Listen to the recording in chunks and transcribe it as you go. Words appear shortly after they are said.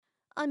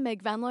I'm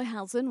Meg Van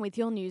Lohausen with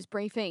your news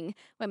briefing.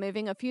 We're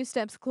moving a few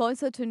steps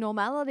closer to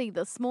normality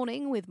this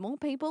morning with more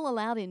people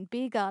allowed in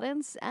beer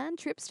gardens and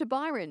trips to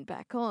Byron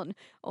back on.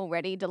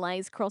 Already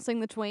delays crossing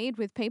the Tweed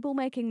with people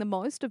making the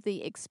most of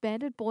the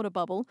expanded border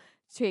bubble.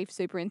 Chief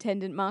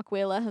Superintendent Mark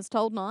Wheeler has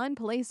told Nine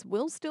police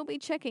will still be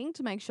checking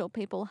to make sure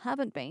people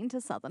haven't been to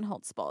southern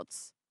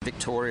hotspots.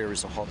 Victoria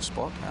is a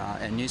hotspot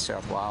and New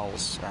South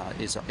Wales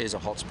is a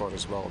hotspot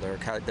as well. They're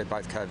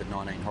both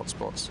COVID-19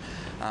 hotspots.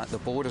 The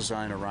border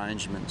zone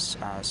arrangements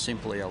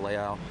simply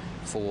allow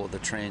for the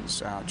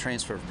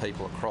transfer of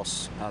people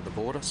across the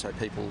border so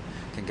people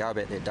can go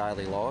about their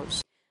daily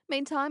lives.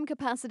 Meantime,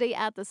 capacity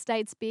at the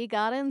state's beer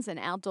gardens and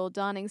outdoor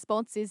dining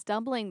spots is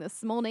doubling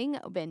this morning.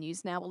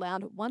 Venues now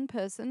allowed one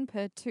person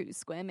per 2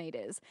 square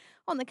metres.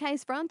 On the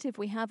case front, if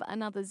we have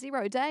another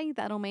 0 day,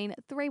 that'll mean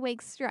 3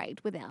 weeks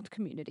straight without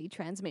community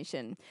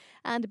transmission.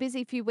 And a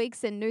busy few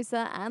weeks in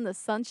Noosa and the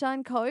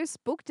Sunshine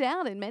Coast, booked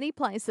out in many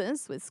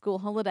places, with school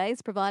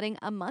holidays providing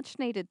a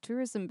much-needed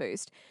tourism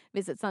boost.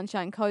 Visit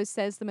Sunshine Coast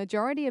says the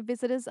majority of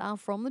visitors are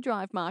from the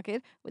drive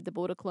market, with the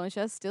border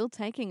closure still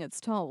taking its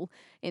toll.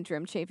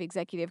 Interim Chief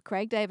Executive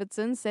Craig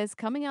Davidson says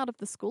coming out of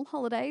the school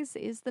holidays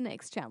is the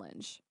next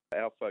challenge.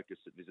 Our focus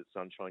at Visit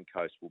Sunshine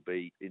Coast will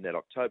be in that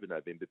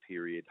October-November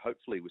period,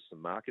 hopefully with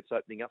some markets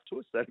opening up to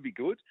us. That'd be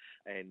good.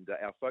 And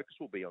our focus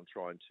will be on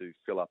trying to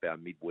fill up our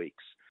midweeks.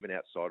 Even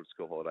outside of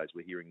school holidays,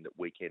 we're hearing that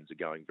weekends are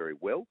going very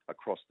well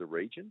across the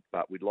region,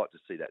 but we'd like to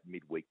see that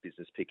midweek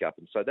business pick up.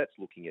 And so that's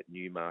looking at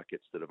new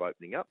markets that are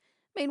opening up.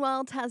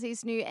 Meanwhile,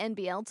 Tassie's new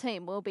NBL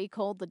team will be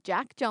called the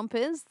Jack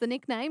Jumpers, the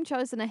nickname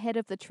chosen ahead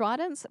of the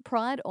Tridents,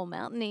 Pride or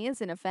Mountaineers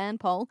in a fan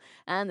poll.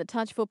 And the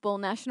Touch Football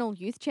National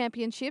Youth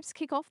Championships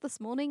kick off this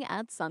morning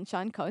at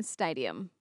Sunshine Coast Stadium.